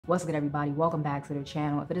What's good, everybody? Welcome back to the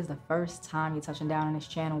channel. If it is the first time you're touching down on this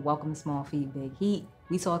channel, welcome to Small Feet Big Heat.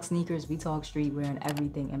 We talk sneakers, we talk streetwear, and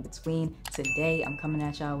everything in between. Today, I'm coming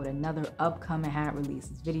at y'all with another upcoming hat release.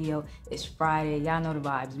 This video is Friday. Y'all know the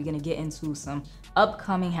vibes. We're gonna get into some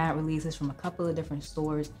upcoming hat releases from a couple of different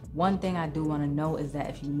stores. One thing I do want to know is that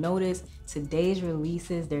if you notice, today's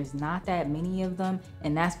releases, there's not that many of them,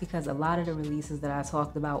 and that's because a lot of the releases that I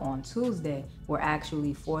talked about on Tuesday were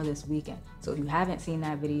actually for this weekend. So if you haven't seen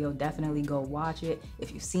that video, definitely go watch it.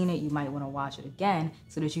 If you've seen it, you might want to watch it again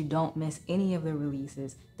so that you don't miss any of the releases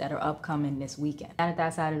that are upcoming this weekend. Now that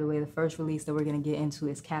that's out of the way, the first release that we're going to get into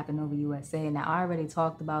is Capanova USA. Now, I already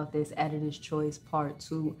talked about this Editor's Choice Part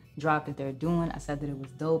 2 drop that they're doing. I said that it was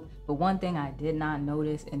dope, but one thing I did not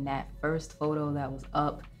notice in that first photo that was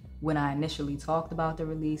up when I initially talked about the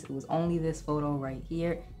release, it was only this photo right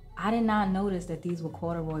here. I did not notice that these were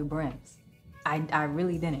corduroy brims. I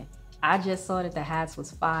really didn't. I just saw that the hats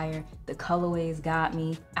was fire. The colorways got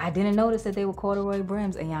me. I didn't notice that they were corduroy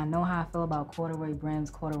brims, and y'all know how I feel about corduroy brims,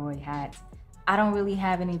 corduroy hats. I don't really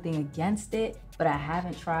have anything against it, but I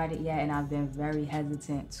haven't tried it yet, and I've been very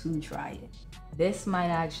hesitant to try it. This might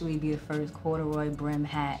actually be the first corduroy brim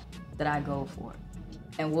hat that I go for,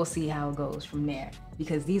 and we'll see how it goes from there,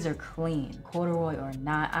 because these are clean, corduroy or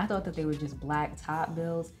not. I thought that they were just black top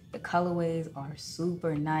bills. The colorways are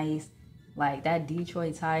super nice. Like, that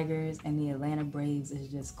Detroit Tigers and the Atlanta Braves is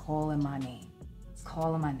just calling my name. It's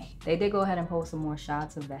calling my name. They did go ahead and post some more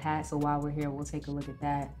shots of the hat, so while we're here, we'll take a look at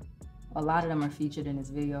that. A lot of them are featured in this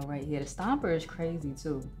video right here. The stomper is crazy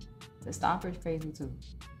too. The stomper is crazy too.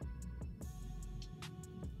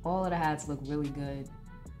 All of the hats look really good.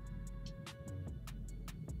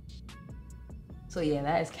 So yeah,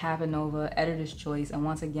 that is Capanova, Editor's Choice, and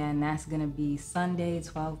once again, that's gonna be Sunday,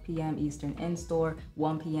 12 p.m. Eastern in-store,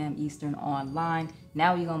 1 p.m. Eastern online.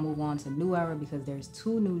 Now we're gonna move on to New Era because there's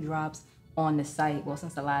 2 new drops on the site, well,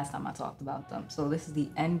 since the last time I talked about them. So this is the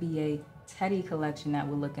NBA Teddy collection that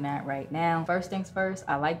we're looking at right now. First things first,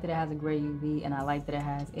 I like that it has a gray UV, and I like that it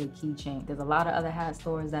has a keychain. There's a lot of other hat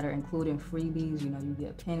stores that are including freebies. You know, you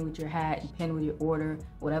get a pin with your hat, you pin with your order,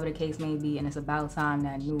 whatever the case may be, and it's about time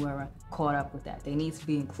that New Era caught up with that. They need to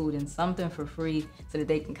be including something for free so that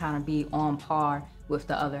they can kind of be on par with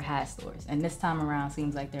the other hat stores. And this time around,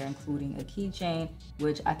 seems like they're including a keychain,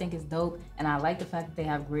 which I think is dope. And I like the fact that they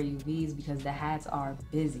have gray UVs because the hats are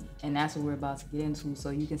busy, and that's what we're about to get into.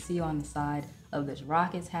 So you can see on the side of this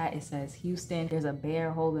Rockets hat, it says Houston. There's a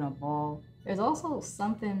bear holding a ball. There's also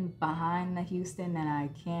something behind the Houston that I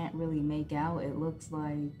can't really make out. It looks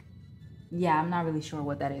like, yeah, I'm not really sure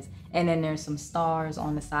what that is. And then there's some stars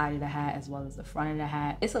on the side of the hat as well as the front of the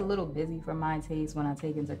hat. It's a little busy for my taste when I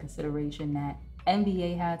take into consideration that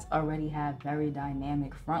NBA hats already have very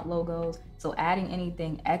dynamic front logos. So adding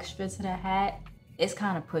anything extra to the hat, it's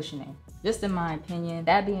kind of pushing it, just in my opinion.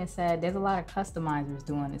 That being said, there's a lot of customizers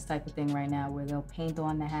doing this type of thing right now where they'll paint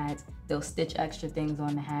on the hats, they'll stitch extra things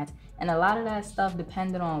on the hats, and a lot of that stuff,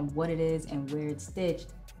 depending on what it is and where it's stitched,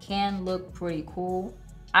 can look pretty cool.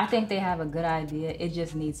 I think they have a good idea. It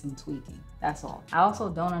just needs some tweaking. That's all. I also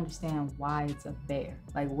don't understand why it's a bear.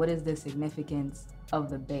 Like, what is the significance of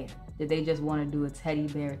the bear? Did they just want to do a teddy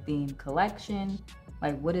bear themed collection?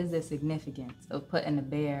 Like, what is the significance of putting a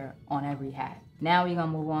bear on every hat? Now we're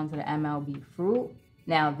gonna move on to the MLB fruit.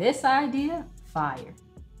 Now this idea, fire.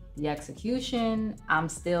 The execution, I'm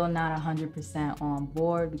still not 100% on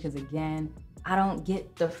board because, again, I don't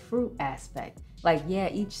get the fruit aspect. Like, yeah,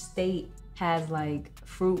 each state has like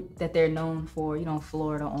fruit that they're known for, you know,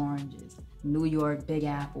 Florida oranges, New York Big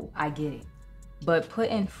Apple, I get it. But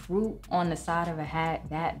putting fruit on the side of a hat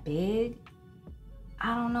that big,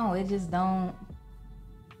 I don't know, it just don't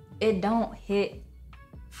hit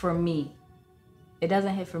for me. It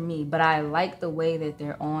doesn't hit for me, but I like the way that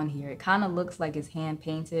they're on here. It kind of looks like it's hand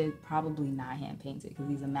painted, probably not hand painted because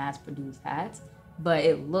these are mass produced hats, but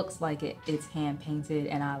it looks like it's hand painted,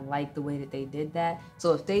 and I like the way that they did that.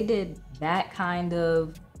 So if they did that kind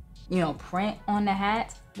of, you know, print on the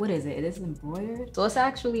hat, what is it? It is embroidered? So it's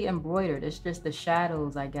actually embroidered. It's just the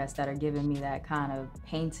shadows, I guess, that are giving me that kind of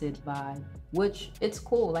painted vibe, which it's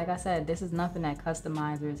cool. Like I said, this is nothing that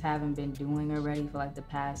customizers haven't been doing already for like the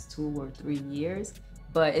past 2 or 3 years.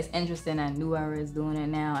 But it's interesting that New Era is doing it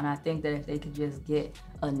now, and I think that if they could just get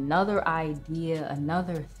another idea,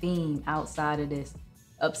 another theme outside of this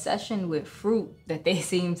obsession with fruit that they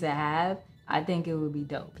seem to have, I think it would be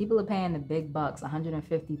dope. People are paying the big bucks,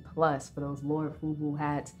 150 plus for those Lord Fubu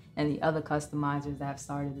hats and the other customizers that have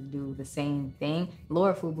started to do the same thing.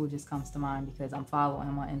 Lord Fubu just comes to mind because I'm following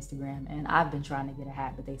him on Instagram and I've been trying to get a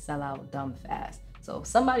hat, but they sell out dumb fast. So if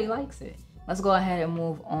somebody likes it, Let's go ahead and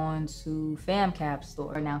move on to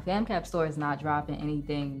FamCapStore. Now, FamCapStore is not dropping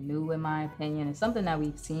anything new in my opinion. It's something that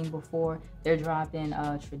we've seen before. They're dropping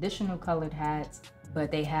traditional colored hats,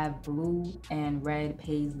 but they have blue and red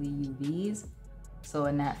paisley UVs. So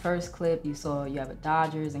in that first clip, you saw you have a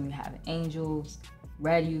Dodgers and you have Angels,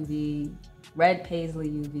 red UV, red paisley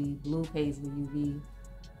UV, blue paisley UV.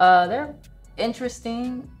 They're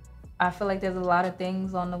interesting. I feel like there's a lot of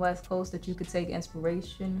things on the West Coast that you could take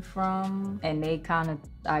inspiration from, and they kind of,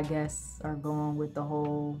 I guess, are going with the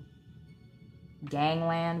whole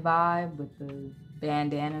gangland vibe with the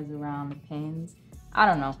bandanas around the pins. I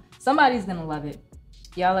don't know. Somebody's gonna love it.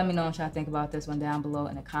 Y'all let me know what y'all think about this one down below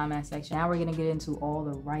in the comment section. Now we're gonna get into all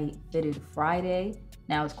the right Fitted Friday.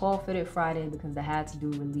 Now it's called Fitted Friday because the hats do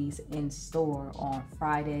release in store on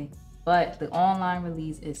Friday, but the online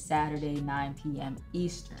release is Saturday, 9 p.m.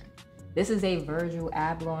 Eastern. This is a Virgil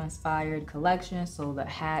Abloh inspired collection, so the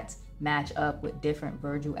hats match up with different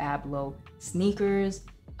Virgil Abloh sneakers.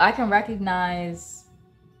 I can recognize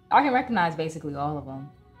basically all of them,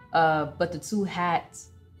 but the two hats,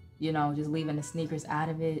 you know, just leaving the sneakers out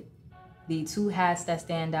of it, the two hats that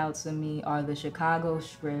stand out to me are the Chicago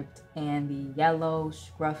script and the yellow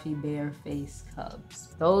scruffy bear face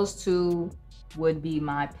cubs. Those two would be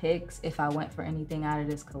my picks if I went for anything out of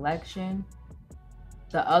this collection.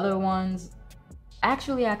 The other ones,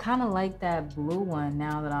 actually, I kind of like that blue one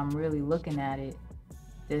now that I'm really looking at it.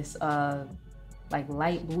 This like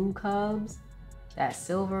light blue cubs, that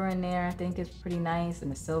silver in there I think is pretty nice,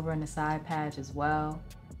 and the silver in the side patch as well.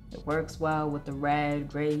 It works well with the red,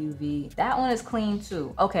 gray UV. That one is clean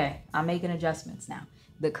too. Okay, I'm making adjustments now.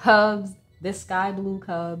 The cubs, this sky blue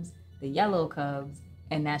cubs, the yellow cubs,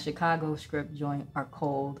 and that Chicago script joint are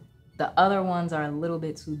cold. The other ones are a little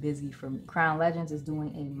bit too busy for me. Crown Legends is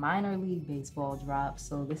doing a minor league baseball drop,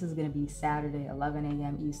 so this is gonna be Saturday, 11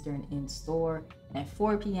 a.m. Eastern in store and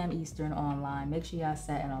 4 p.m. Eastern online. Make sure y'all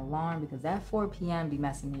set an alarm because that 4 p.m. be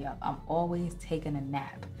messing me up. I'm always taking a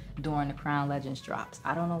nap during the Crown Legends drops.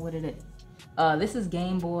 I don't know what it is. This is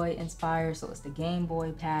Game Boy inspired, so it's the Game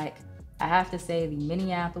Boy pack. I have to say the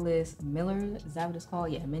Minneapolis Millers, is that what it's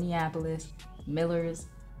called? Yeah, Minneapolis Millers.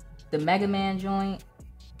 The Mega Man joint,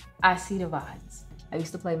 I see the vibes. I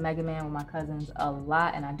used to play Mega Man with my cousins a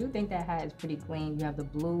lot, and I do think that hat is pretty clean. You have the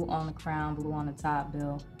blue on the crown, blue on the top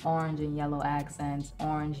bill, orange and yellow accents,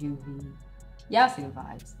 orange UV. Y'all see the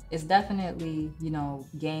vibes. It's definitely, you know,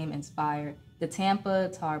 game inspired. The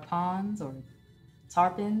Tampa Tarpons or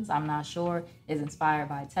Tarpons, I'm not sure, is inspired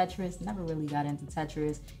by Tetris. Never really got into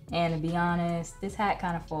Tetris. And to be honest, this hat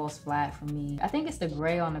kind of falls flat for me. I think it's the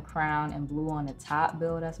gray on the crown and blue on the top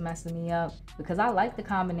bill that's messing me up, because I like the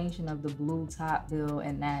combination of the blue top bill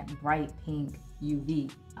and that bright pink UV.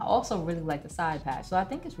 I also really like the side patch, so I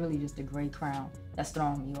think it's really just the gray crown that's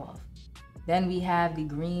throwing me off. Then we have the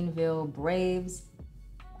Greenville Braves.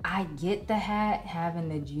 I get the hat having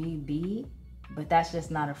the GB, but that's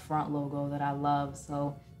just not a front logo that I love.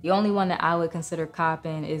 So the only one that I would consider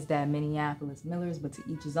copping is that Minneapolis Millers, but to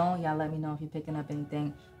each his own. Y'all let me know if you're picking up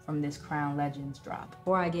anything from this Crown Legends drop.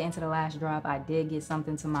 Before I get into the last drop, I did get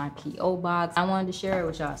something to my P.O. box. I wanted to share it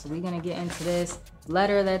with y'all, so we're gonna get into this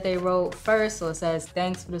letter that they wrote first. So it says,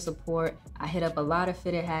 thanks for the support. I hit up a lot of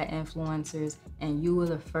fitted hat influencers and you were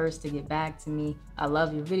the first to get back to me. I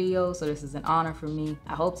love your videos, so this is an honor for me.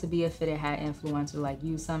 I hope to be a fitted hat influencer like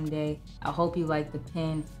you someday. I hope you like the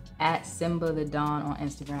pin at Simba the Dawn on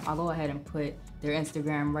Instagram. I'll go ahead and put their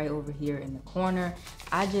Instagram right over here in the corner.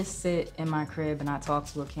 I just sit in my crib and I talk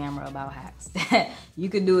to a camera about hats. You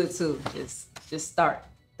could do it too. Just start.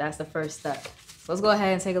 That's the first step. So let's go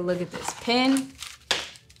ahead and take a look at this pin.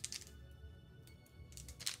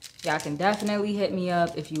 Y'all can definitely hit me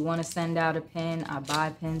up if you want to send out a pin. I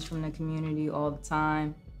buy pins from the community all the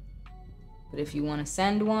time. But if you want to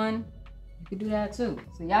send one, you could do that too.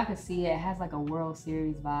 So y'all can see it has like a World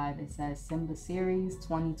Series vibe. It says Simba Series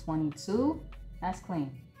 2022. That's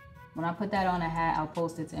clean. When I put that on a hat, I'll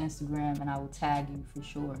post it to Instagram and I will tag you for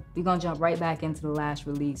sure. We're gonna jump right back into the last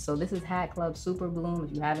release. So this is HatClub SuperBloom.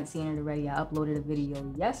 If you haven't seen it already, I uploaded a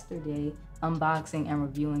video yesterday unboxing and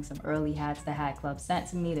reviewing some early hats that HatClub sent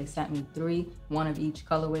to me. They sent me 3, one of each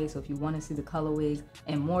colorway. So if you want to see the colorways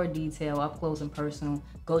in more detail, up close and personal,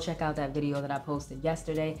 go check out that video that I posted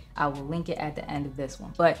yesterday. I will link it at the end of this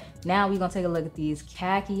one. But now we're gonna take a look at these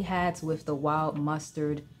khaki hats with the wild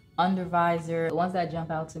mustard under visor. The ones that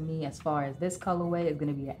jump out to me as far as this colorway is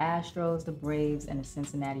going to be the Astros, the Braves, and the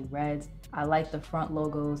Cincinnati Reds. I like the front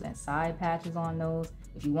logos and side patches on those.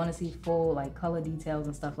 If you want to see full like color details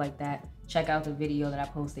and stuff like that, check out the video that I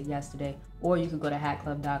posted yesterday, or you could go to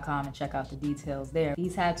HatClub.com and check out the details there.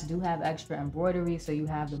 These hats do have extra embroidery, so you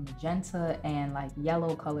have the magenta and like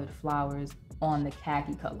yellow colored flowers on the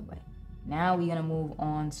khaki colorway. Now we're gonna move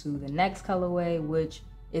on to the next colorway, which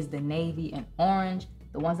is the navy and orange.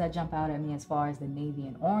 The ones that jump out at me as far as the navy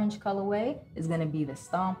and orange colorway is gonna be the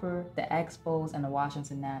Stomper, the Expos, and the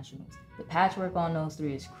Washington Nationals. The patchwork on those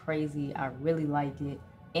three is crazy. I really like it.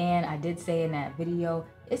 And I did say in that video,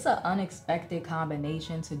 it's an unexpected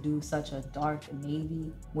combination to do such a dark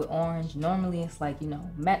navy with orange. Normally it's like, you know,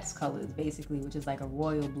 Mets colors basically, which is like a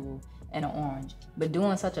royal blue and an orange. But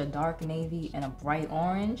doing such a dark navy and a bright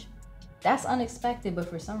orange, that's unexpected, but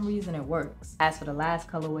for some reason it works. As for the last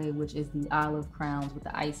colorway, which is the olive crowns with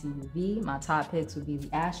the icy UV, my top picks would be the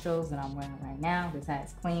Astros that I'm wearing right now. This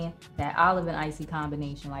hat's clean. That olive and icy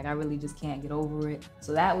combination, like I really just can't get over it.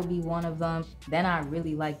 So that would be one of them. Then I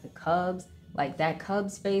really like the Cubs. Like that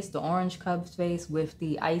Cubs face, the orange Cubs face with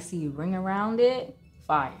the icy ring around it,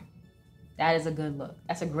 fire. That is a good look.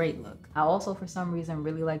 That's a great look. I also, for some reason,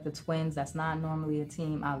 really like the Twins. That's not normally a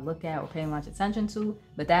team I look at or pay much attention to,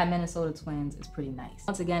 but that Minnesota Twins is pretty nice.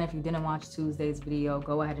 Once again, if you didn't watch Tuesday's video,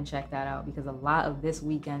 go ahead and check that out because a lot of this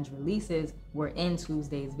weekend's releases were in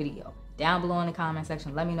Tuesday's video. Down below in the comment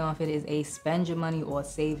section, let me know if it is a spend your money or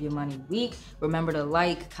save your money week. Remember to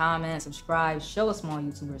like, comment, subscribe, show a small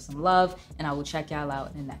YouTuber some love, and I will check y'all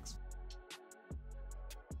out in the next one.